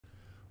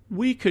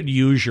We could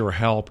use your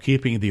help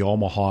keeping the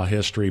Omaha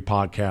History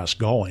Podcast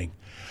going.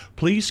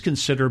 Please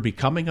consider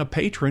becoming a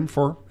patron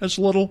for as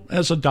little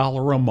as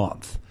 $1 a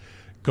month.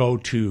 Go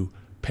to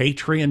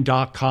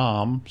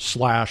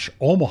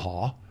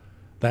patreon.com/Omaha.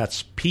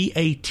 That's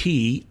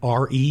Patreon.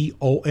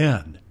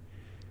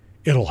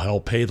 It'll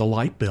help pay the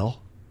light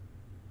bill.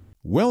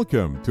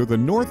 Welcome to the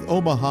North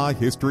Omaha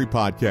History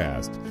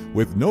Podcast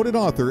with noted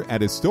author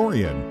and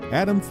historian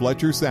Adam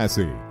Fletcher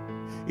Sassy.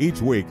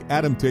 Each week,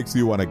 Adam takes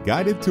you on a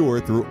guided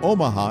tour through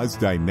Omaha's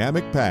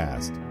dynamic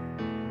past.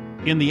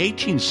 In the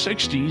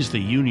 1860s, the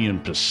Union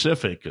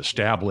Pacific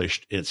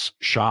established its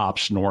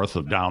shops north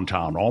of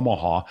downtown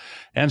Omaha,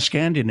 and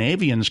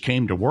Scandinavians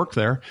came to work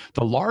there.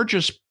 The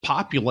largest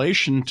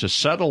population to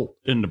settle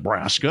in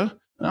Nebraska,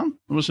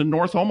 was in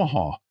North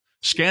Omaha.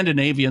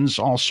 Scandinavians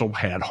also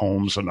had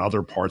homes in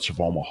other parts of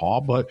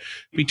Omaha, but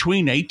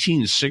between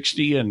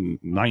 1860 and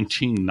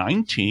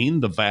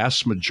 1919, the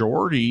vast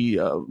majority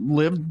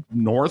lived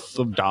north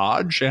of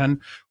Dodge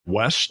and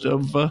west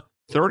of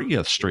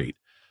 30th Street.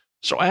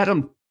 So,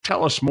 Adam,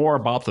 tell us more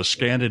about the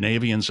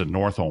Scandinavians in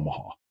North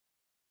Omaha.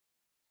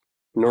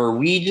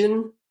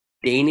 Norwegian,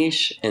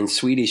 Danish, and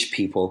Swedish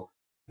people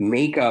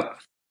make up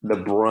the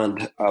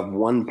brunt of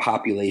one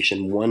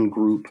population, one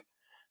group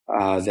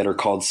that are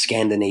called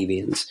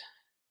Scandinavians.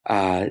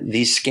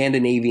 These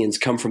Scandinavians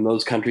come from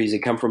those countries. They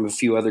come from a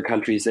few other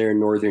countries there in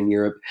Northern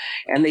Europe,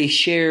 and they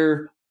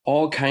share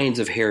all kinds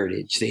of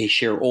heritage. They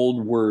share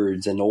old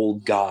words and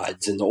old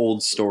gods and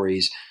old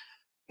stories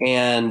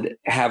and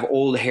have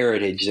old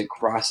heritage that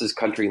crosses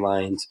country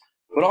lines.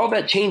 But all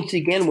that changed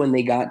again when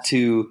they got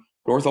to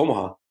North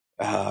Omaha,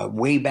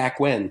 way back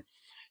when.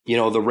 You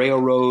know, the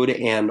railroad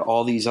and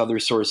all these other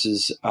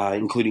sources,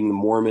 including the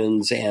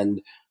Mormons and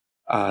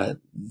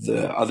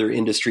the other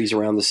industries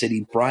around the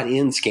city, brought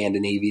in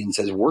Scandinavians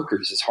as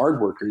workers, as hard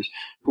workers,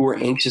 who were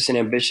anxious and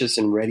ambitious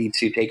and ready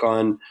to take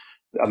on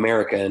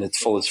America in its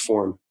fullest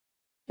form.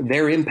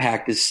 Their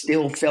impact is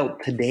still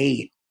felt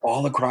today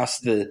all across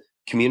the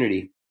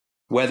community,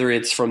 whether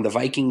it's from the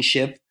Viking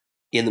ship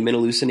in the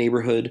Minnelusa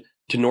neighborhood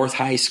to North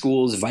High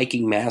School's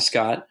Viking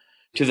mascot,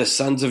 to the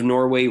Sons of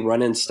Norway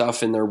running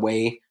stuff in their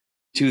way,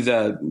 to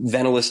the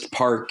Venalist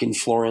Park in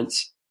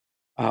Florence.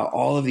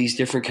 All of these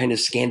different kind of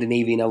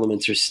Scandinavian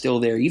elements are still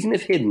there, even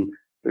if hidden,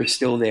 they're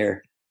still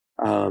there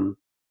all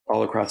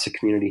across the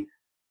community.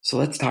 So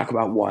let's talk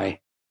about why.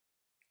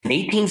 In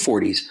the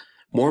 1840s,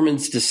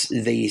 Mormons,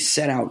 they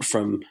set out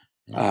from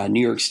New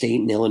York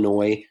State and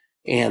Illinois,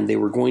 and they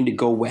were going to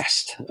go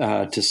west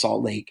to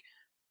Salt Lake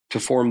to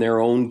form their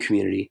own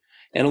community.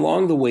 And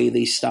along the way,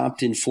 they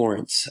stopped in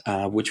Florence,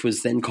 which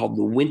was then called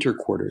the Winter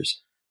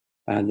Quarters.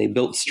 They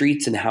built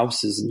streets and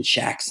houses and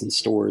shacks and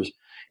stores.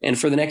 And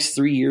for the next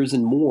 3 years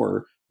and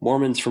more,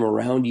 Mormons from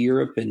around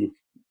Europe and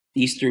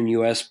eastern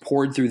U.S.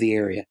 poured through the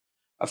area.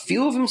 A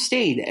few of them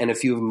stayed and a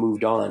few of them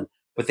moved on,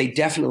 but they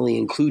definitely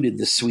included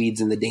the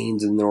Swedes and the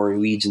Danes and the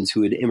Norwegians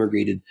who had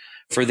immigrated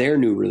for their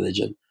new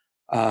religion,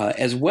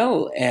 as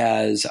well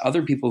as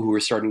other people who were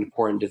starting to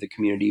pour into the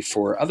community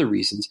for other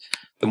reasons.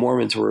 The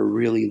Mormons were a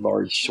really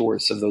large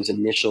source of those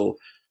initial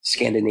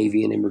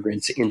Scandinavian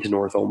immigrants into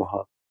North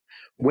Omaha.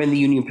 When the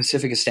Union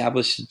Pacific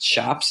established its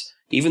shops,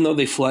 even though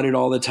they flooded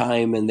all the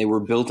time and they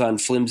were built on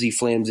flimsy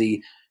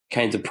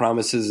kinds of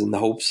promises and the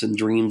hopes and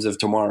dreams of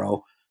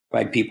tomorrow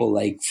by people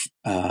like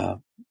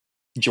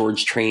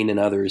George Train and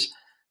others,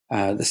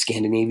 the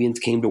Scandinavians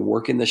came to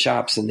work in the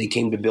shops and they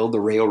came to build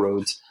the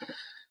railroads.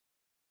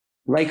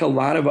 Like a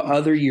lot of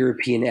other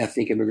European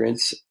ethnic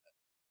immigrants,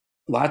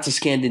 lots of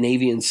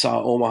Scandinavians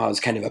saw Omaha as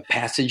kind of a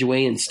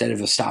passageway instead of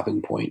a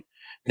stopping point.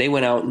 They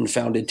went out and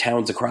founded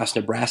towns across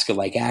Nebraska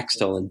like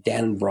Axtell and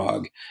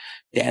Dannebrog,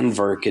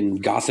 Danvik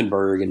and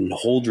Gothenburg and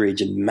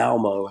Holdridge and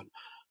Malmo and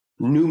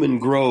Newman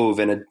Grove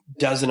and a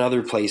dozen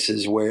other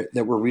places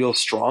that were real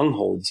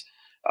strongholds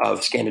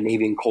of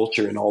Scandinavian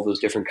culture in all those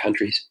different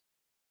countries.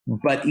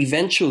 But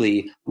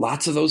eventually,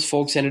 lots of those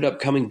folks ended up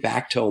coming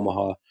back to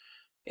Omaha,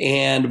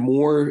 and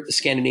more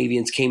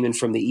Scandinavians came in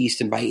from the east.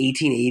 And by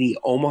 1880,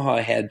 Omaha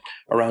had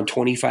around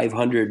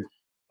 2,500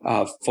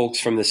 folks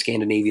from the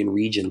Scandinavian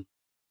region.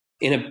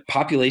 In a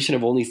population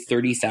of only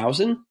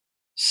 30,000,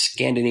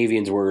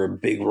 Scandinavians were a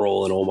big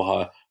role in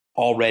Omaha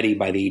already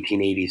by the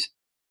 1880s.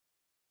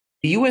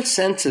 The U.S.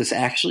 Census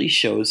actually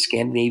shows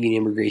Scandinavian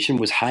immigration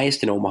was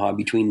highest in Omaha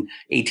between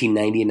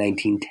 1890 and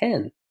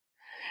 1910.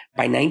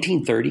 By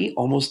 1930,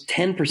 almost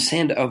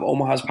 10% of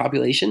Omaha's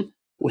population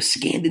was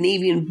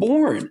Scandinavian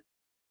born.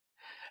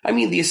 I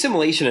mean, the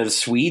assimilation of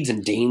Swedes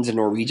and Danes and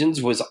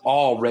Norwegians was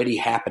already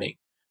happening.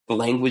 The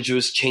language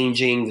was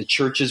changing. The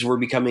churches were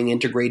becoming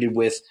integrated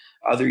with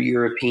other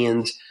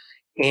Europeans.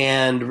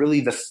 And really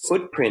the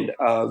footprint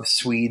of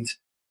Swedes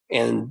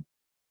and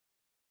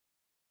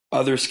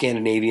other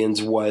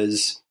Scandinavians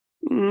was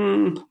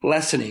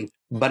lessening,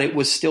 but it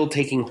was still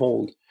taking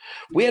hold.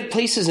 We had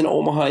places in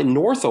Omaha, in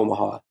North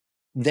Omaha,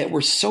 that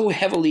were so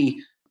heavily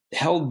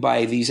held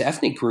by these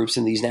ethnic groups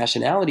and these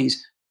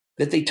nationalities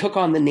that they took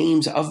on the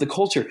names of the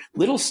culture.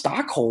 Little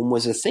Stockholm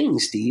was a thing,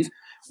 Steve.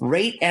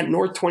 Right at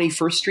North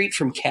 21st Street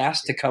from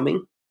Cass to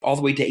Cumming, all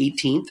the way to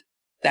 18th.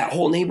 That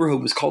whole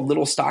neighborhood was called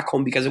Little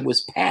Stockholm because it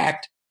was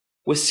packed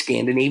with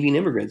Scandinavian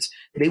immigrants.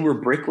 They were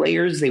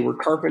bricklayers, they were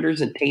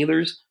carpenters and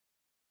tailors,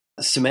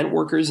 cement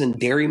workers and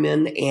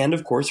dairymen, and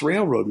of course,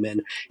 railroad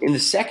men. In the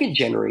second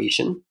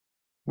generation,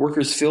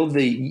 workers filled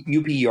the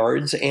UP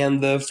yards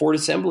and the Ford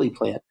assembly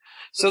plant.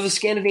 So the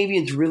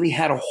Scandinavians really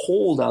had a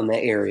hold on the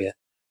area.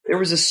 There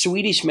was a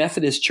Swedish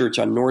Methodist church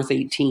on North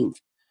 18th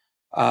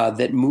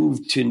that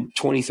moved to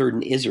 23rd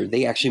and Izzard.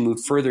 They actually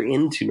moved further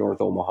into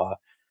North Omaha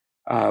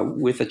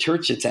with a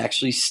church that's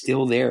actually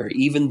still there,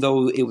 even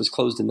though it was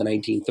closed in the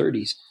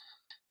 1930s.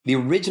 The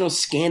original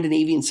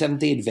Scandinavian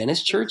Seventh-day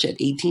Adventist church at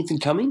 18th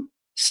and Cumming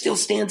still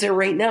stands there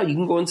right now. You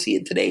can go and see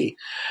it today.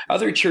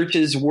 Other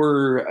churches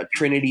were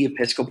Trinity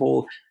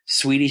Episcopal,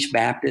 Swedish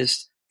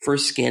Baptist,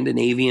 First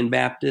Scandinavian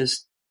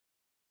Baptist,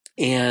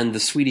 and the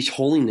Swedish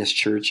Holiness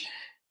Church,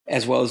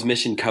 as well as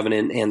Mission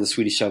Covenant and the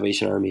Swedish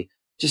Salvation Army.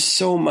 Just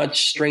so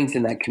much strength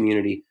in that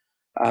community.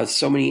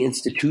 So many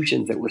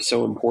institutions that were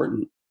so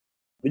important.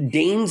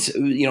 Danes,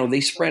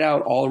 they spread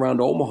out all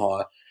around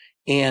Omaha,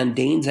 and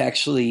Danes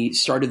actually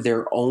started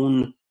their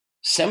own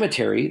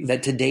cemetery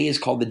that today is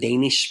called the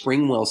Danish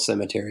Springwell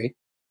Cemetery.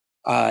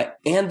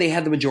 And they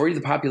had the majority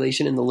of the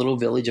population in the little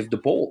village of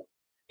DeBolt,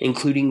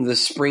 including the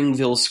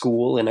Springville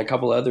School and a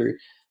couple other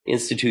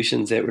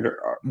institutions that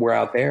were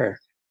out there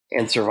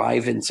and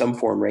survive in some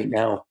form right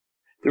now.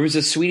 There was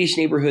a Swedish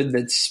neighborhood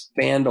that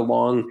spanned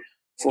along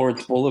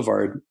Florence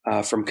Boulevard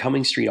from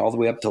Cumming Street all the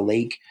way up to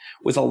Lake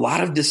with a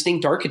lot of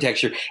distinct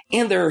architecture.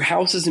 And there are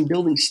houses and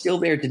buildings still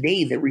there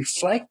today that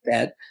reflect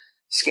that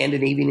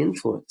Scandinavian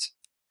influence.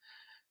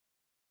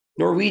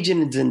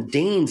 Norwegians and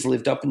Danes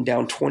lived up and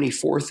down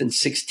 24th and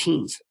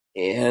 16th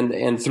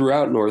and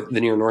throughout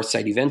the near north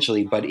side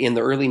eventually. But in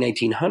the early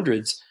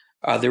 1900s,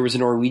 there was a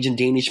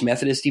Norwegian-Danish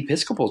Methodist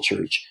Episcopal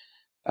Church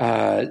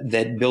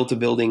that built a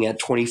building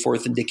at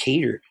 24th and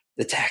Decatur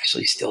that's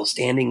actually still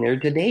standing there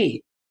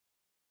today.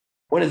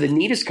 One of the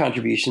neatest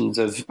contributions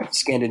of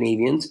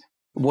Scandinavians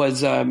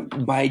was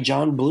by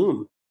John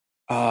Bloom.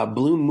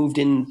 Bloom moved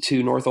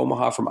into North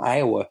Omaha from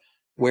Iowa,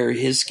 where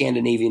his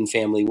Scandinavian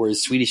family, where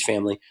his Swedish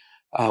family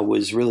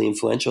was really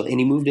influential. And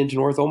he moved into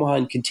North Omaha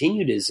and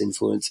continued his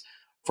influence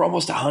for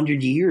almost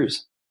 100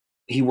 years.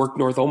 He worked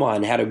North Omaha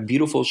and had a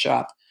beautiful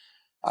shop,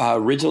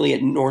 originally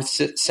at North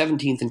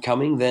 17th and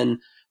Cumming. Then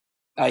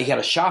he had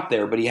a shop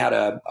there, but he had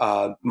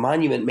a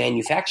monument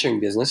manufacturing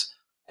business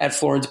at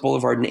Florence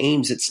Boulevard and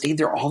Ames that stayed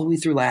there all the way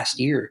through last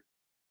year.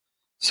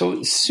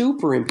 So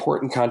super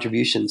important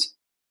contributions.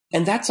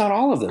 And that's not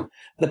all of them.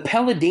 The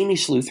Pella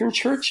Danish Lutheran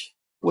Church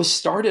was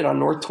started on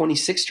North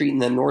 26th Street in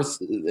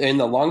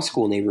the Long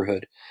School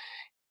neighborhood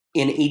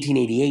in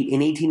 1888. In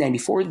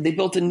 1894, they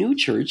built a new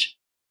church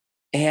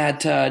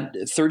at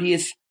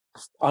 30th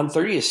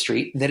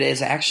Street that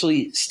is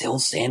actually still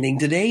standing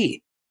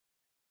today.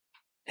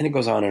 And it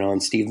goes on,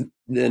 Steve.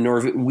 The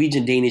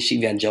Norwegian Danish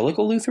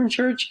Evangelical Lutheran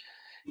Church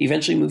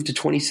eventually moved to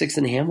 26th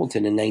and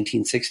Hamilton in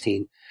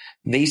 1916.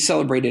 They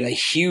celebrated a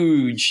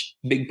huge,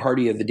 big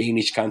party of the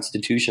Danish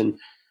Constitution,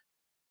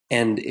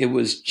 and it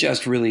was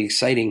just really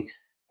exciting.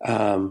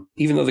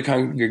 Even though the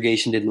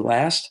congregation didn't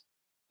last,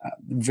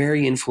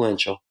 very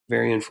influential,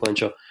 very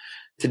influential.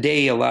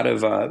 Today, a lot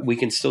of we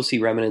can still see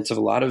remnants of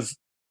a lot of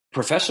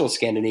professional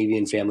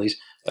Scandinavian families.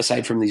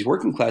 Aside from these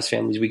working class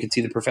families, we can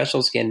see the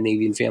professional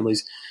Scandinavian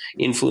families'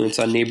 influence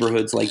on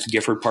neighborhoods like the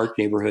Gifford Park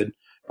neighborhood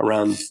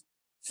around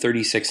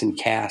 36 and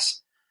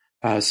Cass.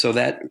 So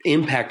that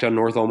impact on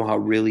North Omaha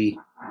really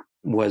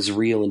was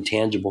real and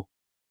tangible.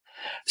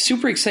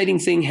 Super exciting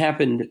thing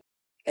happened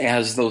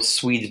as those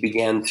Swedes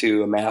began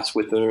to amass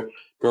with the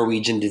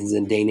Norwegians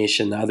and Danish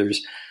and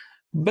others.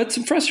 But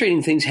some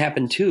frustrating things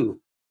happened too.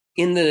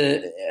 In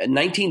the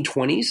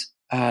 1920s,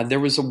 there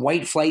was a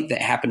white flight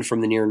that happened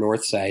from the near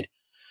north side.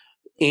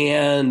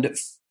 And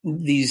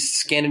these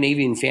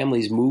Scandinavian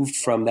families moved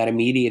from that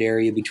immediate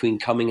area between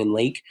Cumming and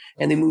Lake,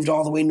 and they moved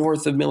all the way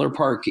north of Miller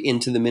Park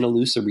into the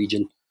Minnelusa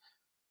region.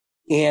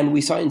 And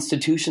we saw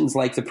institutions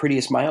like the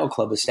Prettiest Mile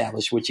Club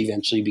established, which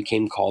eventually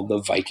became called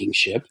the Viking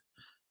Ship,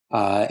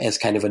 as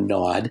kind of a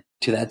nod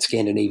to that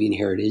Scandinavian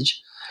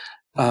heritage.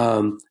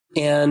 And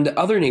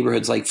other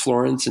neighborhoods like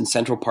Florence and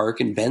Central Park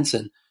and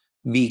Benson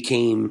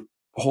became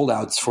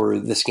holdouts for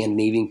the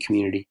Scandinavian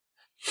community.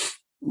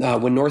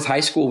 When North High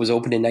School was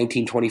opened in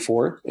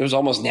 1924, it was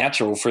almost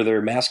natural for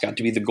their mascot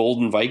to be the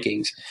Golden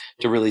Vikings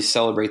to really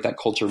celebrate that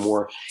culture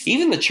more.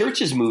 Even the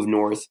churches moved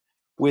north,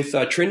 with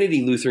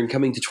Trinity Lutheran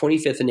coming to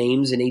 25th and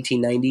Ames in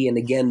 1890 and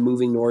again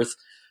moving north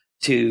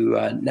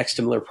to next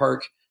to Miller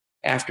Park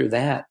after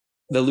that.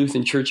 The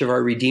Lutheran Church of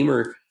Our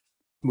Redeemer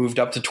moved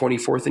up to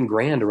 24th and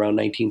Grand around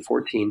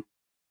 1914.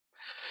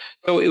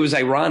 So it was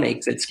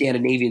ironic that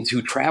Scandinavians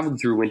who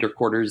traveled through winter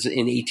quarters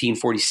in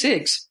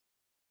 1846,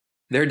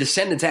 their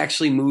descendants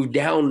actually moved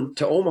down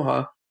to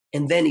Omaha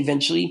and then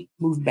eventually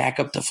moved back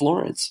up to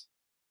Florence.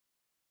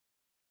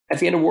 At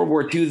the end of World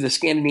War II, the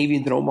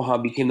Scandinavians in Omaha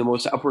became the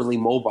most upwardly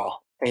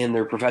mobile in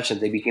their professions.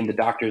 They became the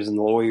doctors and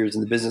the lawyers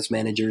and the business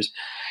managers.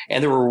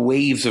 And there were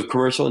waves of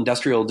commercial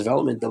industrial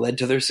development that led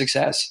to their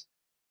success.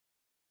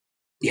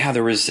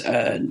 there was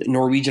a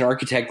Norwegian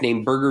architect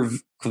named Birger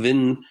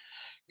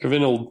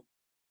Kvinnold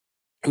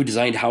who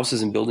designed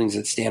houses and buildings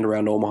that stand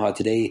around Omaha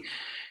today.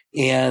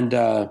 And,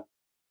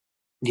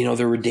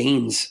 there were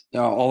Danes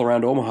all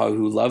around Omaha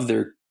who loved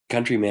their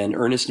countryman,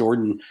 Ernest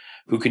Norden,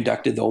 who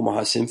conducted the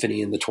Omaha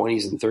Symphony in the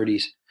 20s and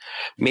 30s.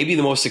 Maybe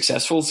the most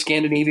successful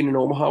Scandinavian in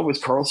Omaha was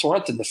Carl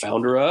Swanson, the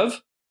founder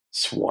of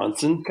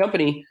Swanson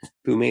Company,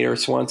 who made our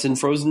Swanson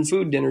frozen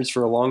food dinners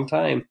for a long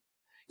time.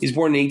 He was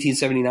born in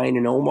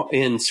 1879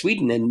 in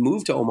Sweden and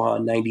moved to Omaha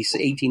in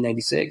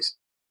 1896.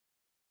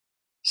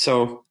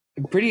 So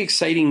a pretty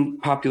exciting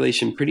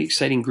population, pretty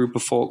exciting group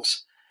of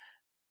folks.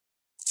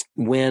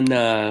 When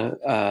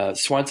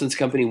Swanson's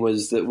company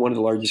was one of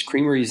the largest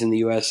creameries in the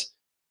U.S.,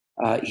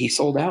 he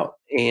sold out,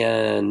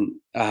 and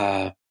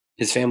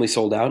his family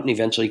sold out, and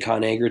eventually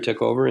ConAgra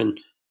took over, and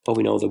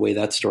we know the way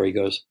that story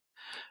goes.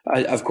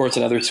 Of course,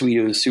 another Swede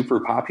who was super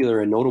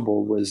popular and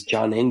notable was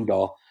John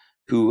Engdahl,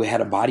 who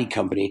had a body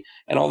company.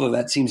 And although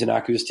that seems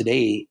innocuous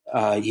today,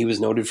 he was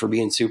noted for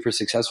being super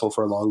successful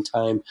for a long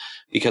time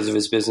because of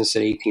his business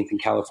at 18th in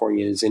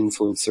California and his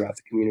influence throughout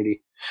the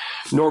community.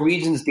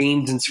 Norwegians,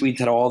 Danes, and Swedes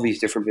had all these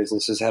different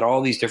businesses, had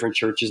all these different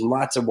churches, and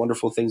lots of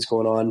wonderful things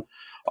going on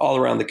all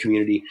around the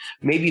community.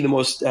 Maybe the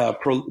most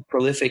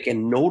prolific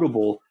and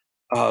notable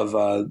of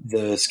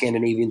the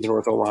Scandinavians in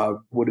North Omaha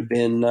would have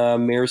been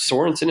Mayor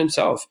Sorensen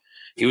himself.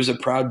 He was a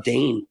proud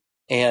Dane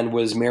and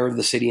was mayor of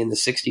the city in the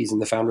 60s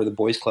and the founder of the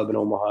Boys Club in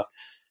Omaha.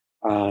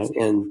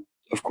 And,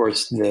 of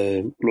course,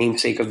 the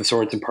namesake of the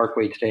Sorensen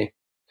Parkway today.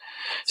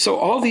 So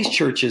all these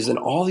churches and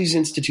all these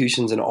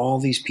institutions and all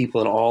these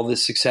people and all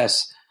this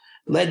success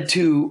led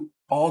to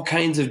all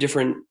kinds of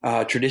different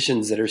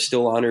traditions that are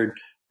still honored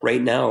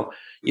right now.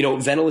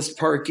 Venalist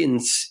Park in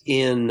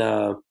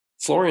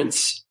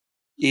Florence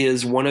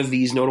is one of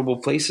these notable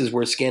places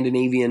where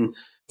Scandinavian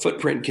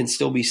footprint can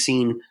still be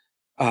seen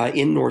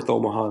in North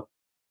Omaha.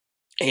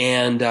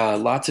 And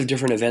lots of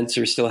different events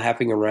are still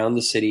happening around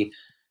the city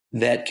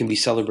that can be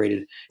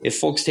celebrated. If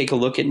folks take a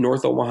look at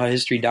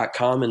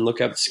NorthOmahaHistory.com and look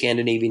up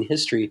Scandinavian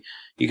history,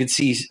 you can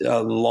see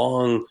a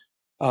long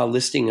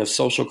listing of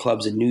social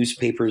clubs and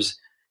newspapers,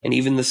 and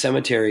even the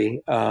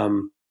cemetery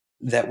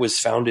that was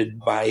founded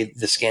by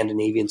the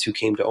Scandinavians who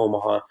came to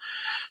Omaha.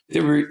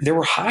 There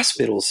were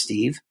hospitals,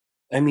 Steve.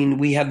 I mean,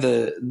 we had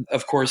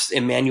of course,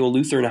 Emmanuel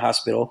Lutheran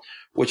Hospital,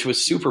 which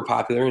was super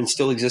popular and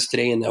still exists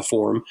today in that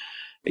form,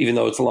 even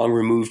though it's long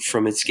removed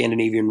from its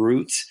Scandinavian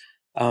roots.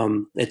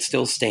 It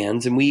still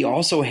stands. And we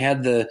also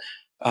had the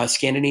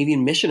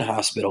Scandinavian Mission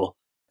Hospital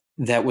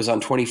that was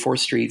on 24th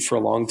Street for a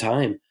long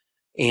time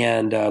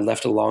and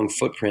left a long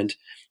footprint.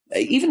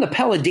 Even the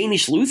Pella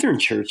Danish Lutheran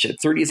Church at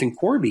 30th and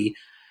Corby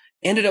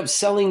ended up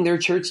selling their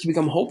church to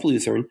become Hope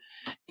Lutheran.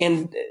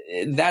 And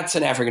that's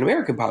an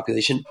African-American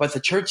population, but the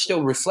church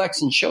still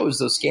reflects and shows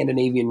those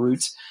Scandinavian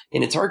roots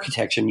in its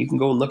architecture. And you can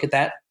go and look at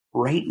that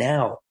right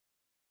now.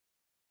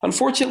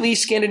 Unfortunately,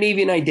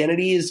 Scandinavian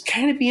identity is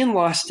kind of being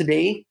lost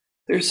today.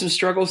 There's some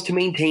struggles to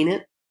maintain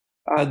it.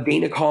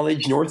 Dana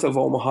College, north of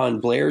Omaha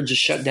and Blair,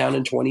 just shut down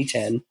in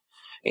 2010.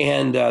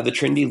 And the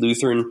Trinity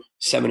Lutheran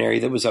Seminary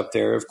that was up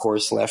there, of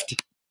course, left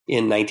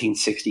in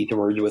 1960 to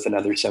merge with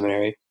another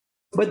seminary.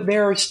 But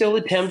there are still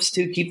attempts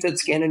to keep that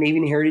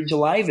Scandinavian heritage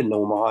alive in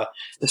Omaha,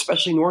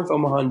 especially North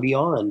Omaha and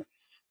beyond.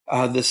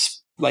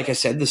 Like I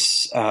said,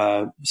 this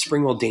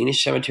Springwell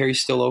Danish Cemetery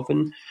is still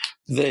open.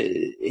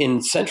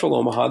 In central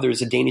Omaha,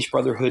 there's a Danish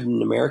Brotherhood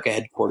in America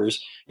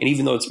headquarters, and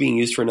even though it's being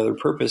used for another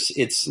purpose,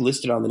 it's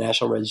listed on the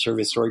National Register of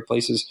Historic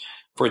Places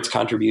for its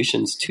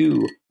contributions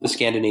to the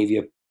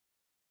Scandinavian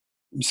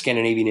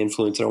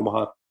influence in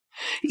Omaha.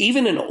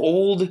 Even an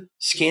old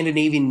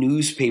Scandinavian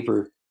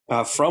newspaper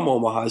from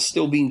Omaha is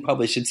still being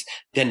published. It's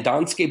Den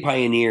Danske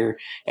Pioneer,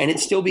 and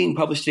it's still being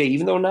published today,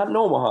 even though not in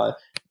Omaha.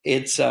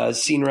 It's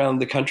seen around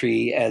the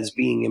country as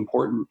being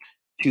important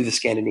to the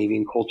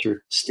Scandinavian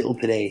culture still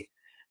today.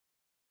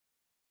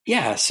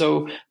 Yeah,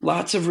 so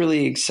lots of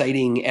really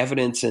exciting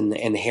evidence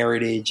and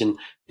heritage and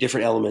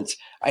different elements.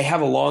 I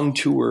have a long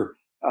tour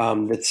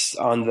that's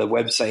on the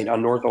website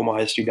on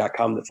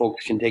NorthOmahaHistory.com that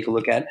folks can take a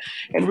look at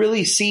and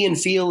really see and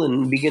feel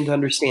and begin to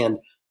understand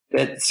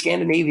that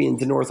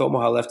Scandinavians in North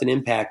Omaha left an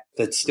impact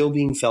that's still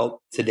being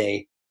felt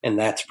today, and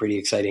that's pretty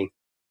exciting.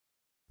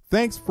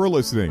 Thanks for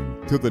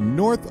listening to the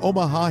North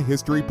Omaha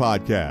History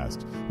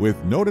Podcast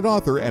with noted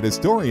author and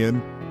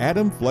historian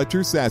Adam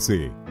Fletcher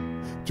Sasse.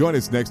 Join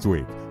us next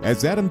week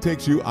as Adam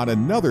takes you on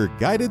another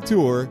guided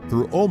tour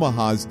through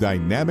Omaha's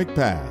dynamic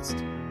past.